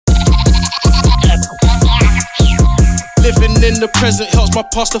Living in the present helps my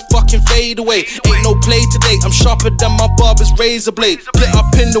past to fucking fade away. Ain't no play today, I'm sharper than my barber's razor blade. Split up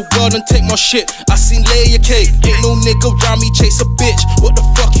in the world and take my shit, I seen layer cake. Ain't no nigga round me chase a bitch, what the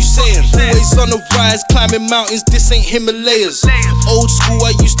fuck you saying? Always on the rise, climbing mountains, this ain't Himalayas. Old school,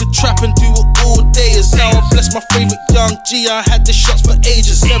 I used to trap and do it all days. Now I bless my favorite young G, I had the shots for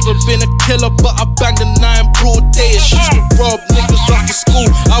ages. Never been a killer, but I banged a 9 broad days. Used to rob niggas after school,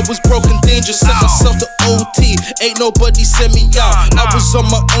 I was broke and dangerous. Sent myself to OT, ain't nobody sent me out. I was on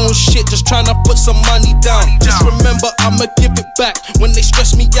my own shit, just trying to put some money down. Just remember, I'ma give it back when they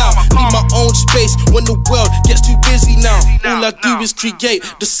stress me out. Need my own space when the world gets too busy now. All I do is create,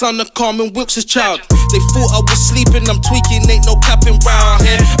 the son of Carmen Wilkes' child. They thought I was sleeping, I'm tweaking, ain't no capping round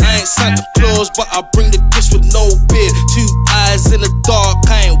here. I ain't Santa Claus, but I bring the gifts with no beard. 2 eyes in the dark,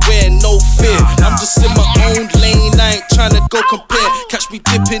 I ain't wearing no fear. I'm just in my own lane, I ain't trying to go compare. Catch me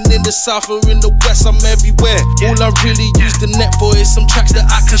dipping in the south or in the west, I'm everywhere. All I really use the net for is some tracks that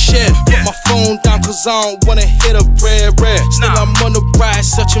I can share. Put my phone down cause I don't wanna hit a rare. Still I'm on the rise,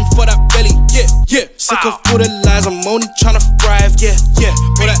 searching for that belly, yeah. Sick of all the lies, I'm only trying to thrive, yeah.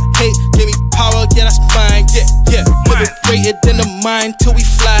 All that hate gave me power, yeah, that's mine, yeah. Liberated in the mind till we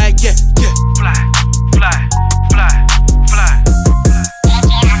fly, yeah. Fly, fly, fly, fly.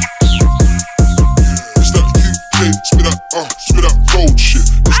 It's that UK, spit that road shit.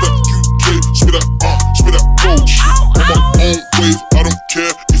 It's that UK, spit that road shit. On my own wave, I don't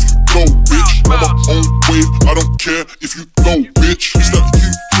care if you know, bitch. On my own wave, I don't care if you know, bitch. It's that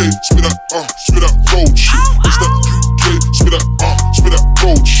UK, spit that road shit. It's that UK, spit that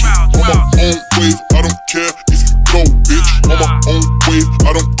road shit. On my own wave, I don't care if you know, bitch. On my own wave,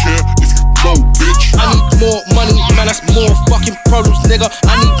 I don't care if you know, bitch. I need more money, man, that's more fucking problems, nigga.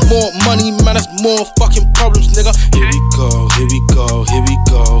 I need more money, man, that's more fucking problems, nigga. Here we go, here we go, here we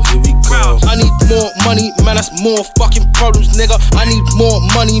go, here we go. I need more money, man, that's more fucking problems, nigga. I need more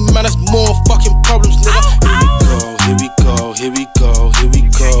money, man, that's more fucking problems, nigga. Here we go, here we go, here we go.